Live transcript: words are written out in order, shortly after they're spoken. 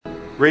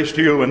Grace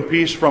to you and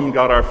peace from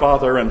God our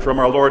Father and from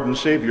our Lord and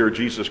Savior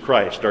Jesus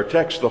Christ. Our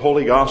text, the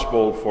Holy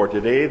Gospel for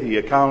today, the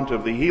account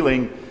of the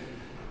healing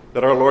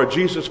that our Lord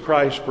Jesus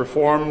Christ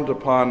performed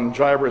upon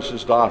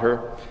Jairus'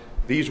 daughter.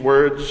 These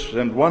words,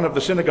 "And one of the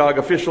synagogue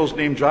officials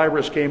named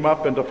Jairus came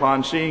up, and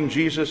upon seeing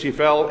Jesus he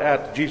fell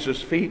at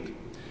Jesus' feet,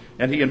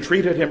 and he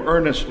entreated him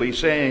earnestly,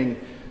 saying,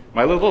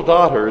 'My little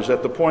daughter is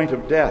at the point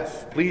of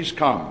death. Please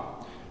come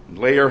and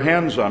lay your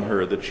hands on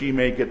her, that she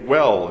may get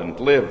well and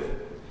live.'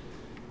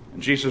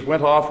 And Jesus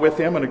went off with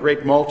him, and a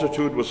great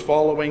multitude was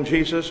following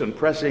Jesus and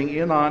pressing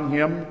in on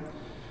him.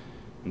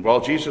 And while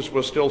Jesus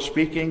was still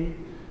speaking,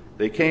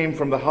 they came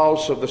from the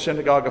house of the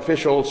synagogue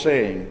official,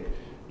 saying,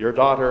 'Your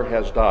daughter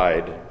has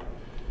died.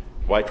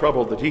 Why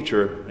trouble the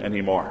teacher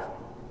anymore?'"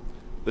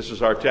 This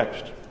is our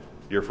text,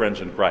 dear friends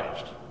in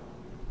Christ.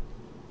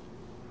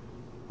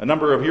 A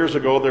number of years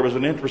ago, there was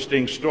an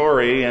interesting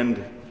story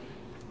in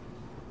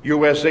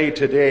USA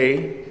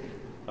Today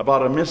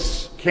about a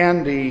Miss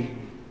Candy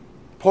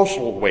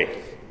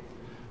Postlethwaite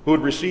who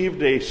had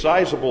received a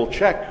sizable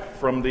check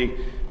from the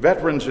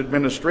Veterans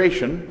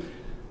Administration.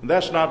 And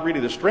that's not really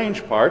the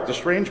strange part. The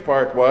strange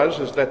part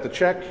is that the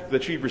check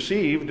that she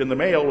received in the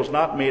mail was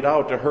not made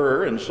out to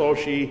her, and so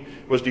she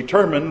was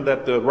determined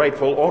that the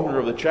rightful owner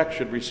of the check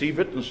should receive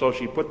it, and so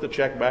she put the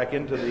check back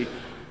into the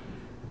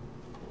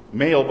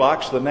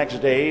mailbox the next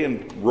day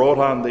and wrote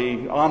on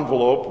the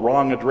envelope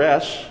wrong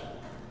address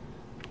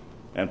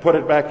and put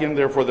it back in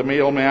there for the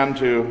mailman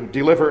to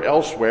deliver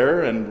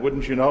elsewhere. And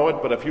wouldn't you know it,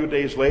 but a few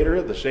days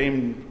later, the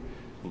same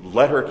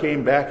letter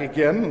came back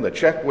again, and the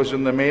check was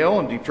in the mail,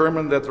 and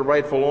determined that the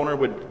rightful owner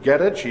would get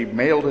it, she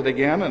mailed it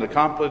again, and a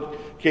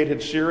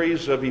complicated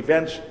series of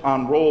events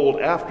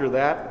unrolled after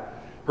that.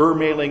 Her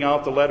mailing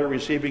out the letter,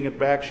 receiving it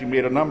back, she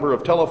made a number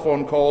of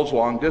telephone calls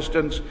long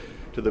distance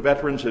to the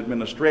Veterans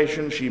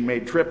Administration. She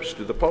made trips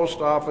to the post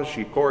office.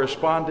 She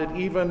corresponded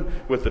even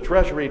with the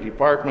Treasury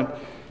Department,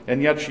 and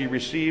yet she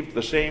received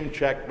the same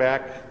check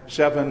back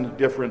 7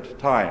 different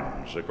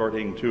times,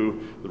 according to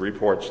the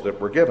reports that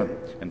were given.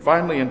 And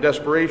finally, in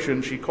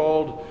desperation, she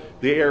called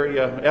the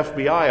area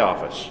FBI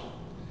office,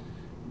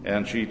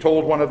 and she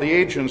told one of the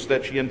agents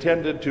that she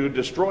intended to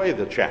destroy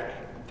the check,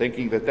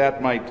 thinking that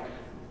that might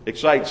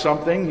excite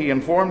something. He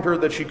informed her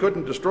that she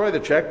couldn't destroy the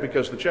check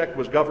because the check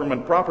was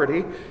government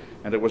property,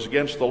 and it was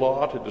against the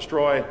law to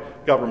destroy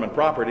government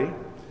property.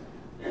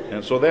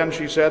 And so then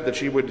she said that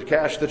she would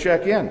cash the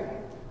check in.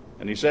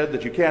 And he said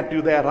that you can't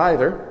do that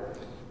either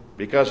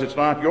because it's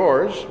not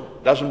yours,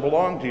 doesn't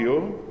belong to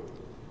you.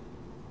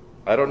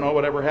 I don't know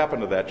whatever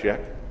happened to that check.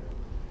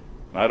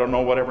 I don't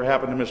know whatever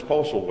happened to Miss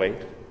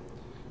Postlethwaite.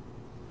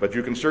 But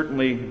you can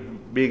certainly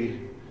be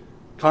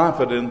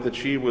confident that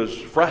she was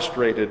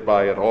frustrated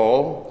by it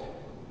all.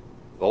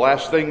 The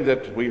last thing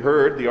that we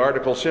heard, the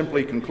article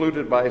simply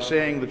concluded by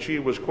saying that she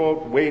was,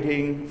 quote,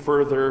 "waiting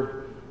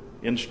further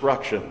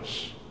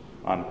instructions,"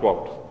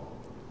 unquote.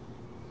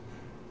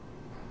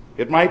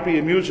 It might be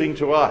amusing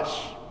to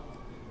us,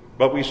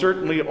 but we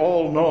certainly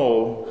all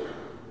know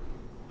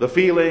the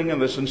feeling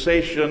and the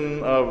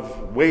sensation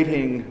of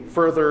waiting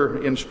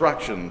further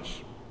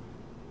instructions,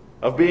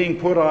 of being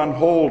put on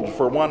hold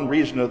for one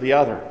reason or the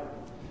other.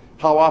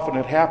 How often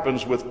it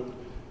happens with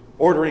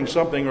ordering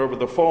something over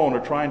the phone or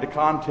trying to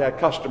contact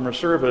customer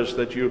service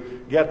that you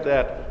get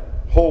that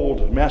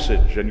hold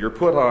message and you're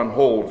put on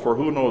hold for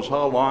who knows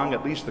how long.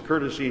 At least the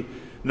courtesy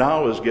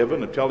now is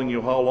given of telling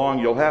you how long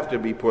you'll have to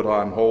be put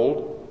on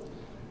hold.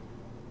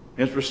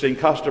 Interesting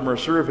customer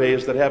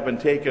surveys that have been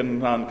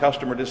taken on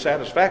customer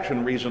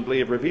dissatisfaction recently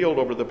have revealed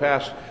over the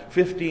past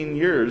 15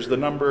 years the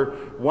number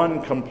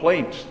one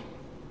complaint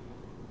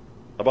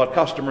about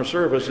customer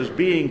service is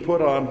being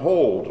put on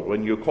hold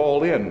when you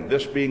call in,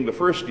 this being the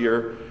first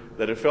year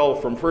that it fell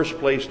from first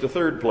place to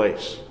third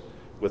place,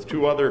 with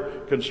 2 other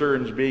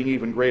concerns being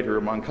even greater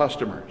among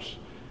customers.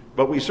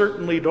 But we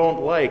certainly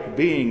don't like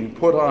being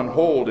put on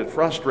hold. It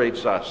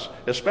frustrates us,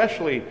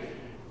 especially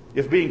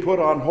if being put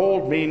on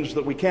hold means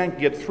that we can't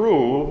get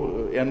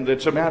through and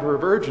it's a matter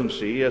of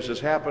urgency, as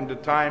has happened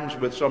at times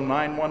with some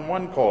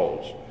 911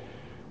 calls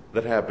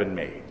that have been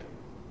made.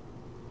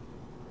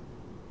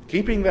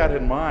 Keeping that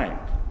in mind,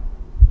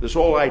 this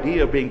whole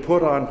idea of being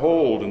put on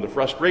hold and the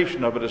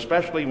frustration of it,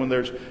 especially when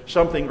there's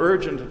something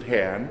urgent at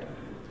hand,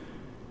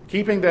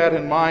 keeping that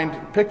in mind,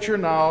 picture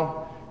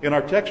now in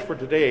our text for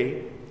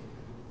today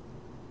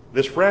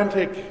this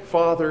frantic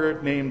father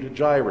named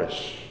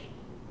Jairus.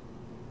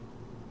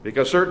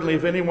 Because certainly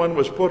if anyone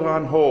was put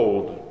on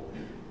hold,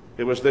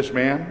 it was this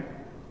man.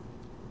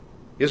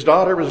 His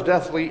daughter was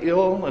deathly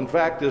ill. In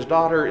fact, his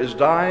daughter is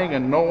dying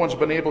and no one's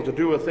been able to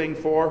do a thing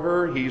for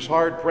her. He's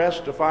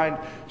hard-pressed to find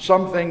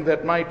something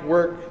that might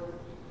work.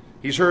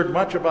 He's heard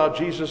much about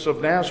Jesus of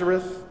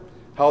Nazareth,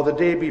 how the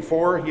day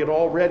before he had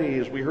already,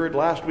 as we heard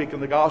last week in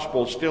the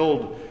Gospel,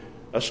 stilled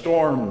a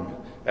storm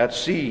at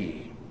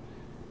sea.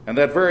 And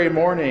that very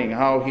morning,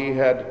 how he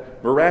had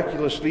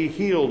miraculously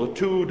healed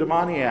 2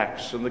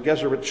 demoniacs on the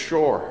Gennesaret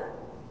shore.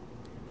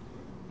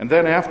 And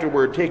then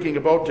afterward, taking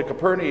a boat to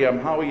Capernaum,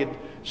 how he had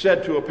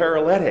said to a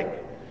paralytic,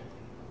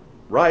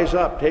 "Rise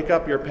up, take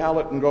up your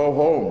pallet and go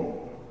home."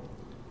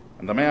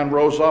 And the man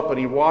rose up and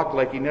he walked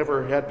like he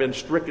never had been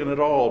stricken at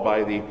all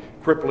by the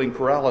crippling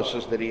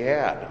paralysis that he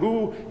had.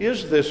 Who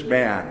is this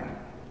man?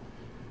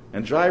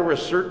 And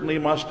Jairus certainly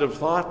must have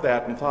thought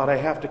that and thought, I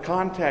have to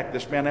contact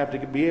this man. I have to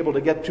be able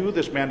to get to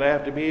this man. I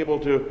have to be able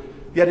to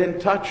get in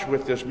touch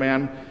with this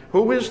man.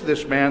 Who is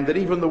this man that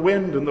even the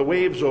wind and the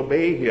waves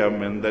obey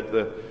him, and that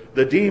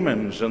the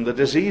demons and the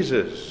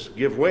diseases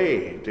give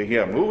way to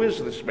him? Who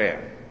is this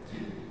man?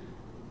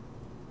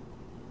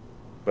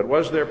 But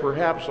was there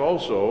perhaps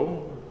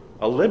also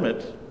a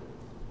limit,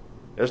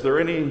 as there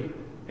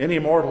any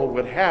mortal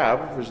would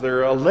have? Is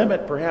there a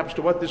limit perhaps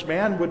to what this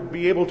man would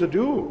be able to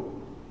do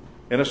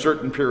in a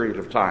certain period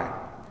of time?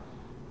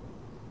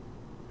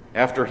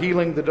 After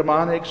healing the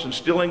demonics and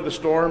stilling the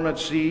storm at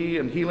sea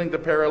and healing the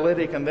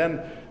paralytic, and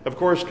then, of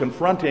course,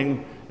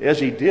 confronting, as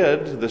he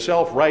did, the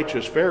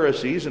self-righteous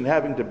Pharisees and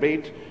having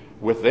debate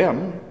with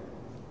them,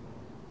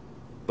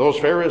 those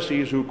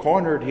Pharisees who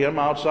cornered him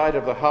outside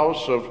of the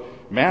house of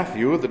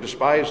Matthew, the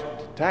despised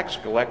tax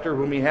collector,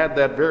 whom he had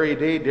that very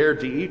day dared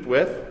to eat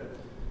with,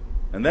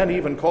 and then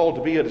even called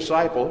to be a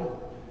disciple.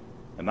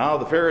 And now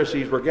the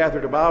Pharisees were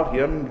gathered about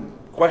him,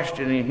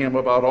 questioning him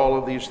about all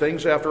of these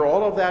things. After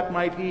all of that,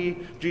 might he,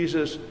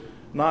 Jesus,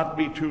 not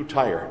be too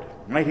tired?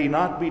 Might he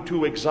not be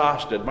too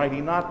exhausted? Might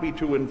he not be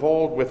too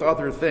involved with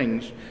other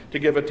things to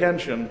give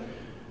attention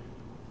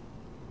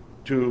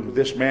to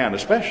this man,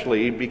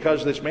 especially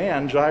because this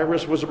man,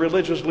 Jairus, was a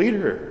religious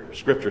leader,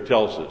 Scripture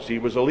tells us. He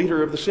was a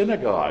leader of the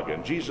synagogue,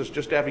 and Jesus,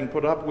 just having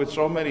put up with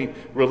so many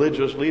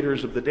religious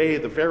leaders of the day,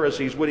 the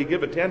Pharisees, would he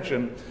give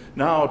attention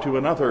now to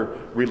another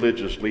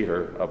religious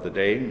leader of the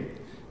day?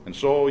 And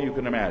so you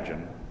can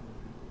imagine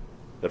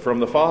that from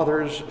the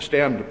Father's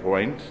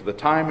standpoint, the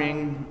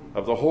timing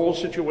of the whole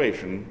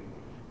situation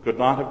could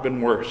not have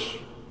been worse.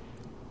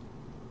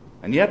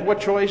 And yet, what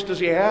choice does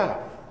he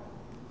have?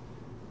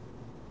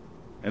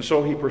 And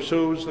so he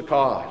pursues the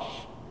cause.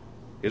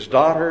 His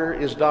daughter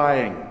is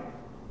dying.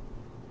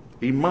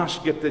 He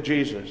must get to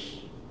Jesus.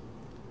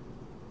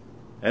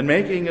 And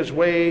making his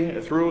way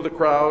through the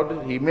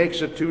crowd, he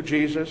makes it to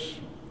Jesus.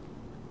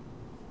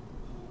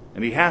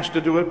 And he has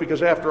to do it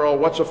because, after all,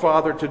 what's a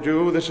father to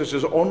do? This is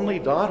his only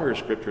daughter,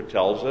 Scripture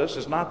tells us.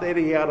 It's not that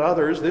he had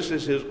others. This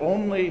is his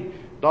only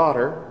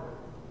daughter.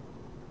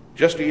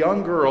 Just a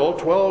young girl,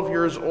 12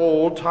 years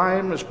old.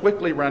 Time is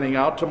quickly running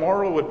out.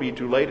 Tomorrow would be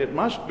too late. It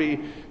must be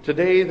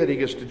today that he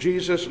gets to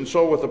Jesus. And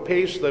so, with a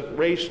pace that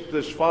raced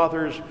this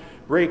father's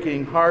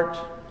breaking heart,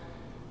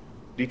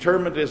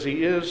 determined as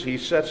he is, he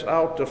sets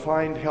out to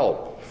find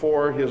help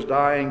for his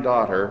dying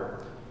daughter.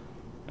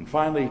 And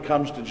finally, he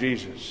comes to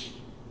Jesus.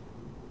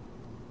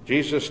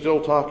 Jesus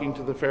still talking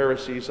to the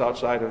Pharisees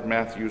outside of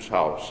Matthew's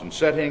house, and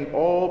setting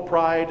all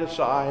pride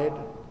aside,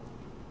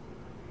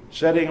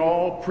 setting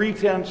all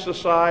pretense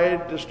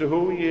aside as to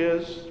who he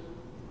is,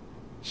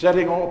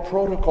 setting all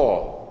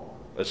protocol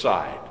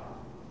aside.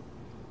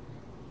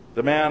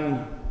 The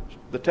man,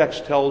 the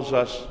text tells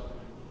us,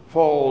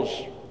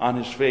 falls on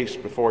his face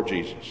before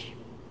Jesus.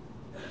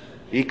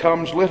 He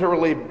comes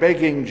literally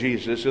begging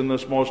Jesus in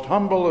this most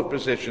humble of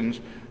positions.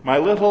 My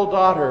little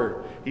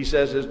daughter, he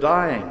says, is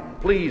dying.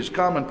 Please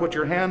come and put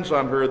your hands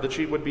on her that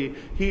she would be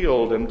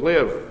healed and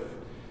live.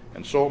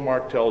 And so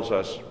Mark tells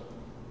us,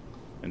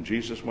 and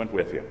Jesus went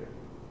with him.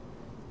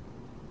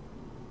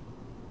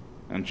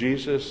 And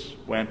Jesus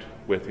went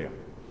with him.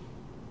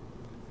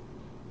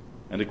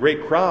 And a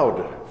great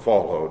crowd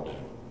followed.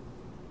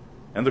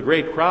 And the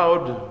great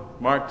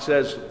crowd, Mark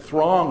says,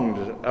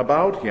 thronged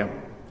about him.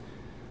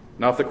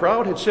 Now, if the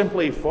crowd had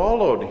simply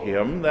followed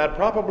him, that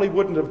probably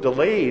wouldn't have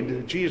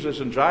delayed Jesus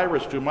and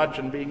Jairus too much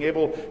in being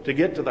able to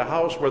get to the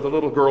house where the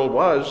little girl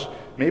was.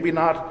 Maybe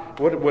not,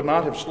 would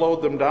not have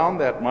slowed them down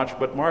that much,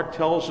 but Mark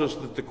tells us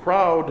that the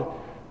crowd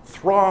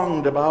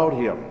thronged about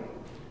him.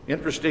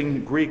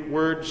 Interesting Greek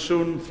word,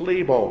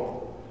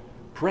 sunthlibo,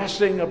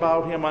 pressing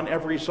about him on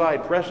every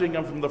side, pressing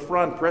him from the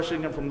front,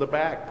 pressing him from the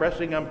back,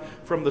 pressing him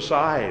from the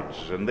sides.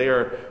 And they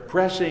are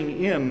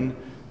pressing in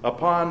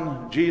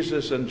upon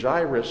Jesus and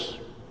Jairus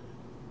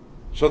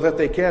so that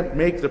they can't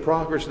make the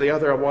progress they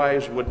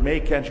otherwise would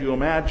make. Can't you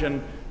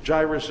imagine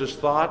Jairus'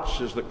 thoughts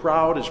as the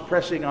crowd is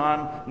pressing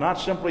on, not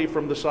simply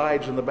from the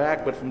sides and the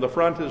back, but from the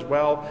front as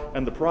well,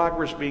 and the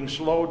progress being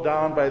slowed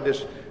down by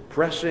this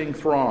pressing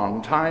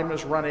throng. Time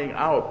is running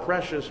out.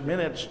 Precious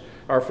minutes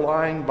are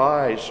flying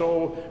by,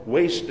 so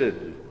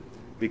wasted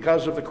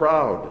because of the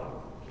crowd.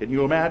 Can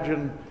you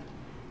imagine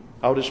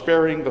how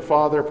despairing the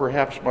father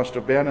perhaps must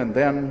have been? And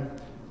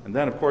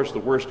then, of course, the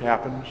worst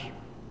happens.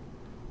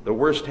 The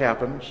worst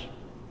happens.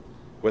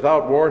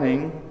 Without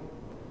warning,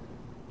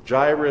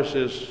 Jairus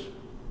is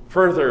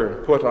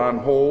further put on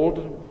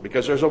hold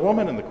because there's a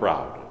woman in the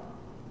crowd.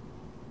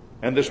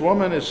 And this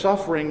woman is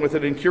suffering with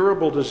an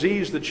incurable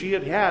disease that she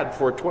had had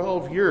for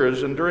 12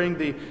 years. And during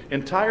the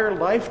entire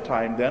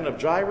lifetime then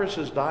of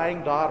Jairus'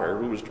 dying daughter,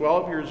 who was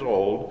 12 years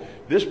old,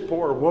 this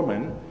poor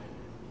woman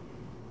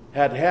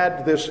had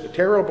had this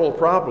terrible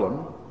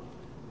problem,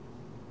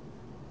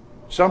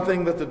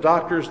 something that the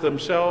doctors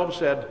themselves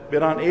had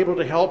been unable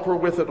to help her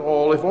with at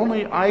all. If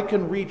only I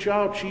can reach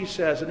out, she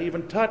says, and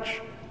even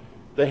touch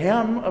the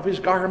hem of his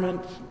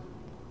garment,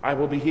 I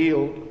will be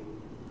healed.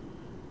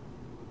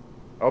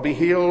 I'll be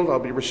healed, I'll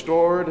be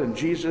restored. And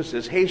Jesus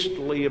is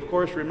hastily, of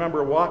course,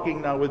 remember,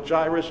 walking now with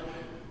Jairus,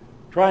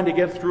 trying to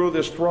get through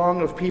this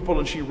throng of people,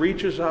 and she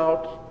reaches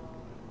out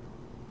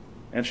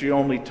and she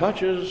only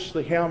touches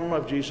the hem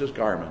of Jesus'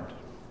 garment.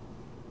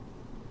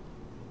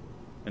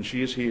 And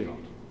she is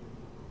healed.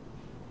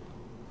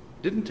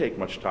 Didn't take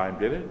much time,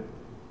 did it?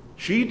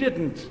 She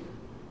didn't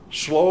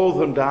slow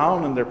them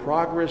down in their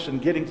progress in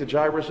getting to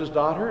Jairus'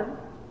 daughter.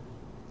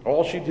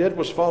 All she did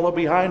was follow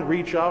behind,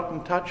 reach out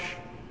and touch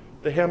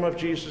the hem of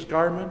Jesus'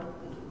 garment.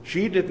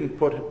 She didn't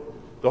put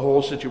the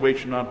whole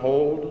situation on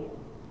hold,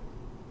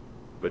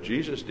 but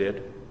Jesus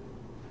did.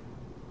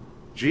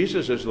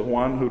 Jesus is the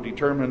one who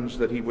determines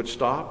that he would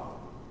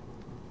stop,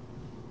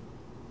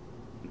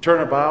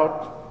 turn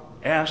about,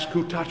 ask,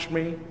 who touched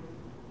me?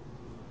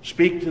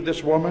 Speak to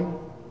this woman.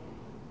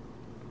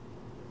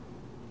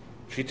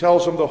 She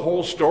tells him the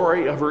whole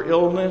story of her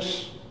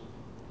illness.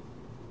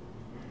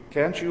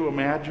 Can't you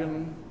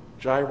imagine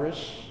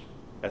Jairus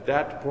at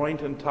that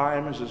point in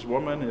time as this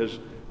woman is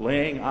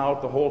laying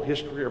out the whole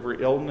history of her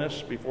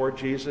illness before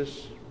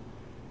Jesus?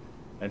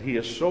 And he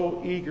is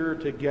so eager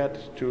to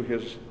get to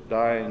his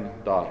dying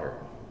daughter.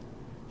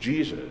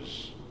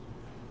 Jesus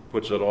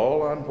puts it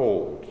all on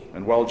hold.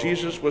 And while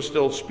Jesus was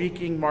still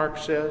speaking, Mark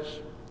says,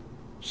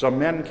 some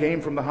men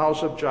came from the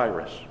house of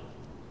Jairus,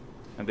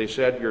 and they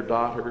said, your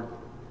daughter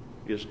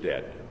is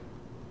dead.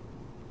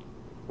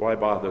 Why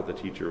bother the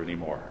teacher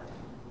anymore?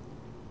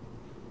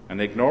 And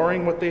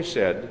ignoring what they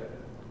said,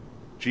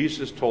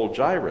 Jesus told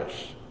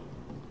Jairus,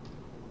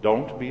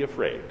 don't be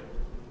afraid,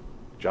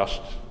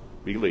 just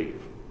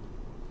believe.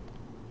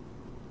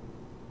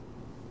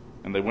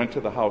 And they went to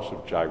the house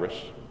of Jairus,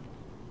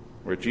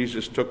 where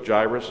Jesus took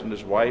Jairus and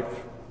his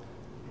wife,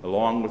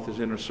 along with his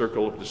inner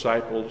circle of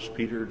disciples,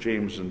 Peter,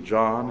 James, and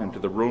John, into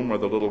the room where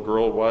the little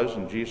girl was,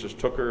 and Jesus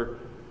took her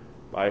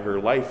by her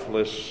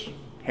lifeless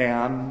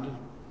hand,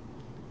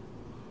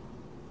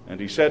 and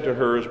he said to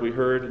her, as we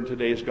heard in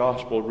today's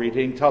gospel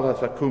reading,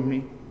 Talitha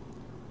cumi,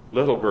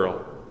 little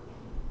girl,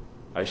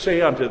 I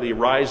say unto thee,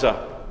 rise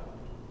up.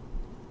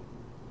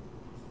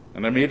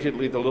 And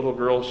immediately the little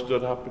girl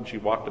stood up and she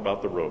walked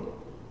about the room.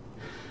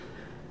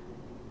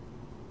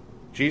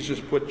 Jesus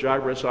put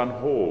Jairus on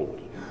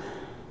hold,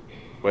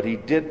 but he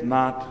did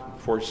not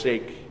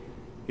forsake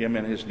him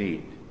in his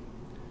need.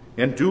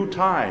 In due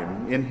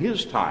time, in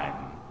his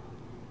time,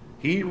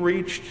 he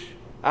reached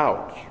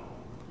out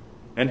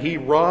and he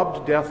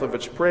robbed death of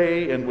its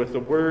prey, and with the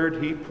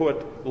word he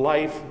put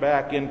life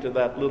back into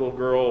that little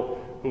girl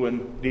who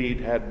indeed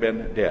had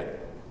been dead.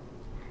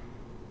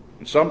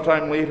 And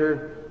sometime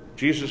later,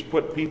 Jesus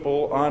put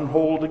people on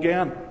hold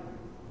again.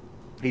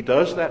 He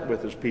does that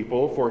with his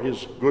people for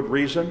his good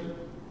reason.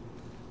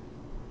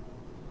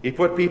 He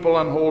put people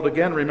on hold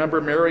again. Remember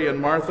Mary and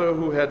Martha,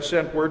 who had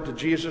sent word to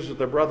Jesus that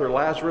their brother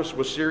Lazarus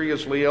was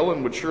seriously ill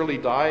and would surely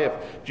die if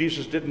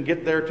Jesus didn't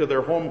get there to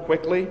their home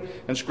quickly.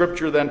 And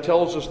Scripture then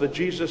tells us that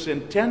Jesus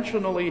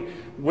intentionally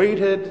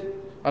waited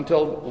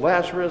until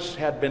Lazarus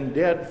had been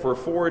dead for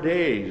 4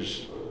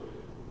 days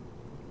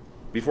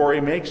before he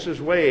makes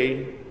his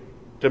way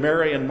to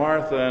Mary and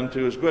Martha and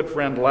to his good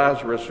friend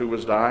Lazarus, who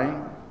was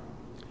dying.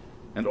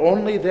 And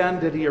only then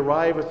did he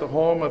arrive at the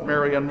home of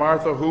Mary and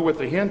Martha, who, with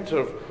a hint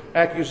of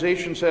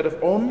accusation, said, if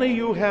only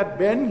you had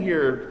been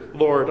here,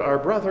 Lord, our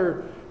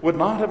brother would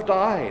not have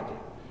died.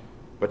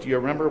 But do you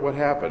remember what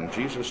happened?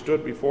 Jesus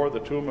stood before the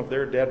tomb of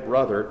their dead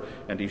brother,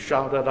 and he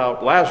shouted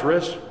out,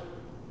 Lazarus,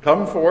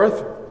 come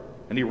forth.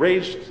 And he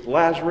raised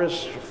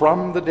Lazarus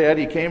from the dead.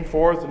 He came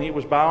forth, and he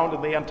was bound,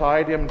 and they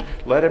untied him,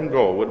 let him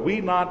go. Would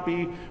we not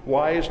be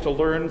wise to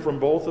learn from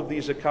both of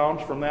these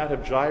accounts, from that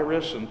of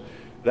Jairus and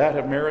that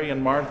of Mary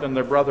and Martha and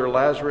their brother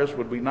Lazarus?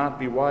 Would we not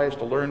be wise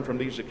to learn from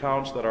these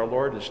accounts that our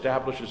Lord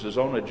establishes his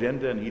own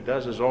agenda and he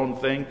does his own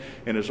thing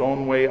in his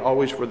own way,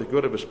 always for the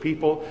good of his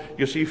people?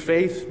 You see,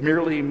 faith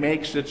merely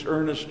makes its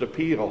earnest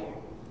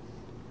appeal,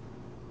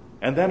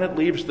 and then it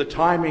leaves the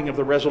timing of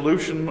the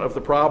resolution of the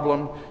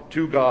problem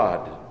to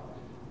God.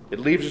 It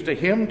leaves it to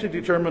him to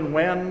determine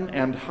when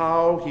and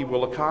how he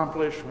will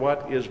accomplish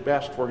what is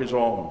best for his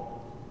own.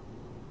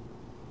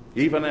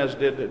 Even as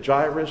did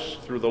Jairus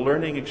through the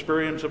learning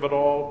experience of it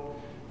all,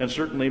 and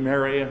certainly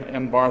Mary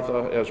and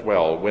Martha as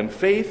well. When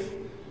faith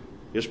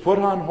is put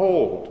on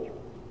hold,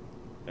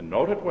 and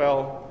note it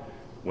well,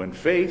 when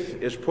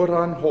faith is put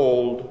on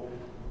hold,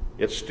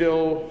 it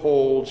still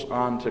holds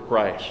on to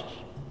Christ.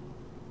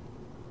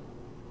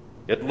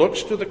 It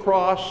looks to the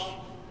cross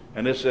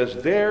and it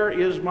says, there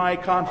is my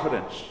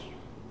confidence.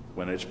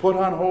 When it's put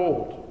on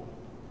hold,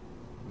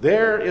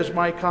 there is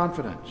my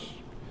confidence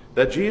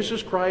that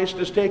Jesus Christ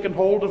has taken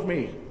hold of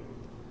me,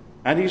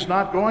 and he's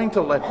not going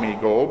to let me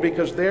go,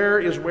 because there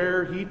is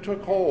where he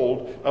took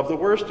hold of the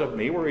worst of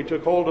me, where he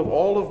took hold of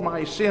all of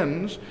my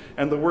sins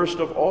and the worst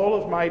of all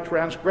of my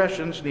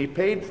transgressions, and he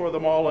paid for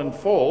them all in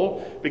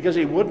full because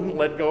he wouldn't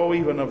let go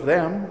even of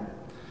them.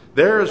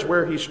 There is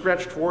where he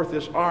stretched forth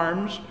his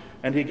arms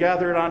and he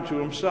gathered onto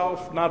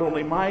himself not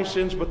only my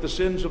sins but the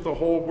sins of the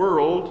whole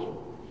world.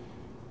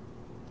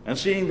 And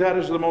seeing that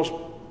as the most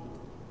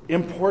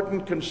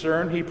important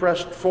concern, he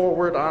pressed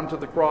forward onto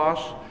the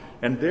cross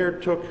and there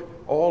took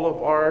all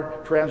of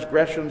our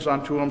transgressions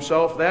unto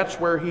himself. That's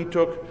where he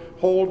took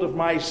hold of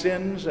my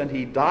sins, and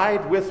he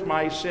died with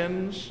my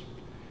sins,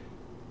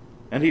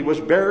 and he was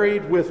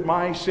buried with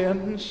my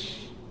sins.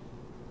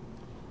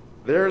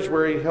 There's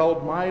where he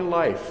held my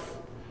life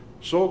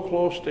so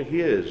close to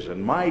his,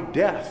 and my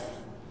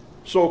death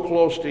so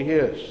close to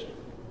his,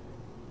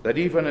 that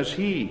even as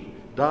he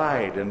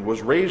died and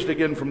was raised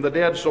again from the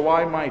dead, so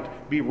I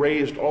might be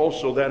raised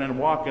also then and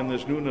walk in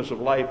this newness of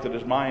life that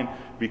is mine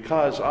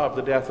because of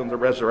the death and the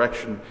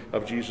resurrection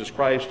of Jesus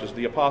Christ. As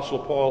the Apostle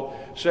Paul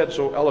said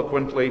so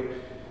eloquently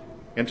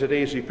in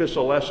today's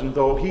epistle lesson,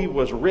 though he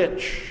was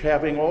rich,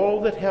 having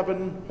all that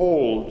heaven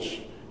holds,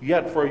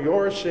 yet for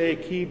your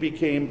sake he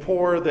became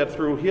poor, that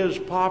through his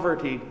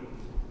poverty,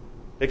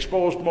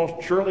 exposed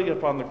most surely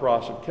upon the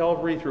cross of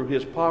Calvary, through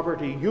his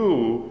poverty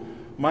you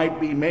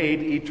might be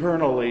made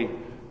eternally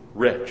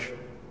rich.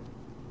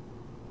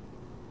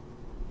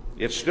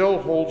 It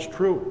still holds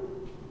true.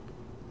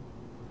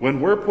 When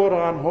we're put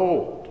on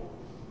hold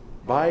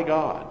by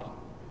God,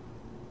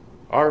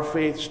 our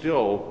faith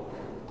still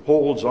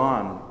holds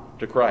on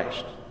to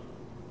Christ,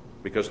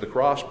 because the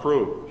cross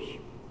proves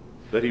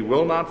that he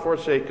will not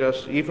forsake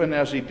us. Even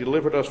as he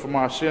delivered us from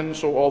our sins,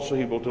 so also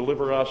he will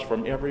deliver us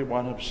from every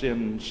one of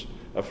sin's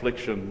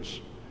afflictions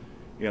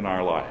in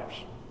our lives.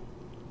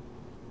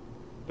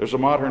 There's a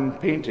modern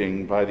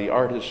painting by the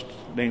artist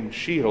named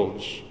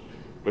Shields,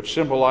 which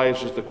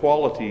symbolizes the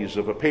qualities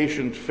of a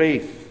patient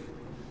faith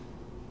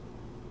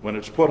when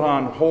it's put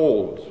on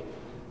hold.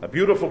 A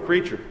beautiful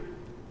creature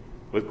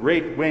with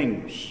great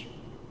wings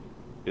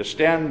is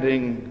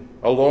standing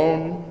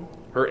alone.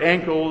 Her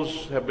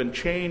ankles have been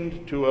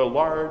chained to a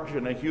large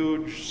and a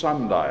huge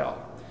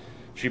sundial.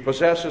 She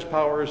possesses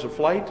powers of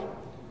flight,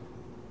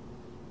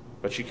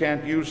 but she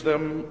can't use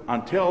them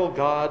until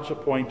God's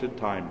appointed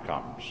time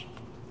comes.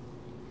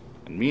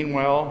 And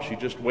meanwhile, she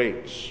just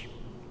waits,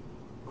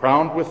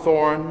 crowned with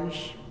thorns,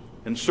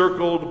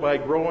 encircled by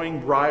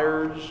growing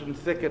briars and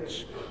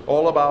thickets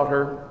all about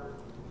her.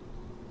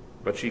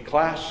 But she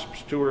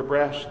clasps to her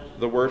breast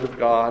the Word of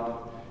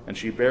God, and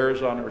she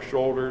bears on her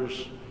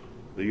shoulders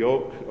the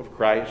yoke of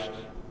Christ.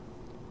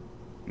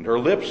 And her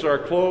lips are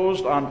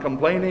closed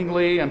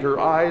uncomplainingly, and her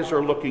eyes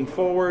are looking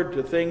forward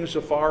to things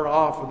afar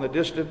off in the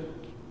distant.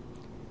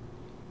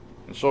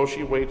 And so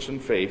she waits in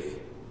faith,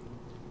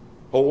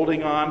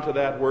 holding on to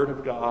that Word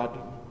of God,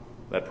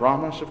 that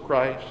promise of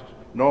Christ,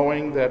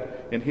 knowing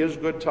that in his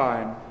good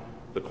time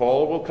the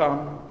call will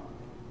come,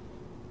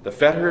 the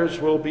fetters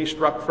will be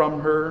struck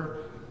from her,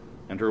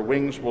 and her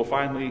wings will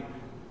finally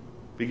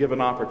be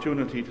given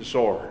opportunity to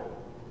soar.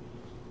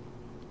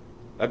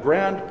 A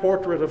grand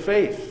portrait of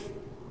faith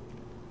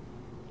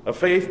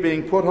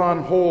being put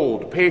on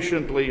hold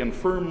patiently and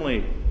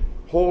firmly,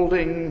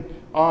 holding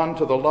on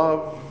to the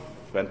love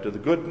and to the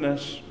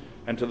goodness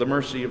and to the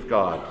mercy of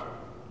God.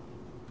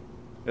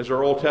 As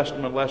our Old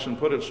Testament lesson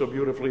put it so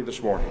beautifully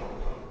this morning,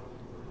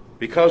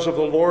 because of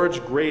the Lord's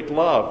great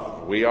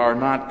love, we are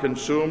not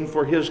consumed,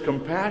 for his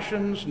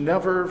compassions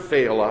never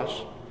fail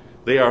us.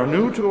 They are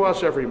new to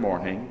us every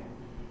morning.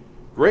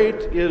 Great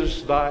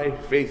is thy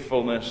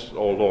faithfulness,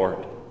 O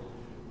Lord.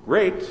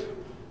 Great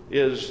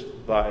is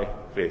thy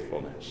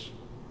faithfulness.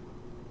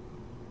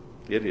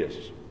 It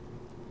is.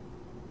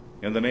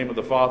 In the name of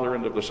the Father,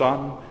 and of the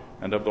Son,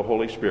 and of the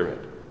Holy Spirit.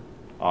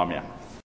 Amen.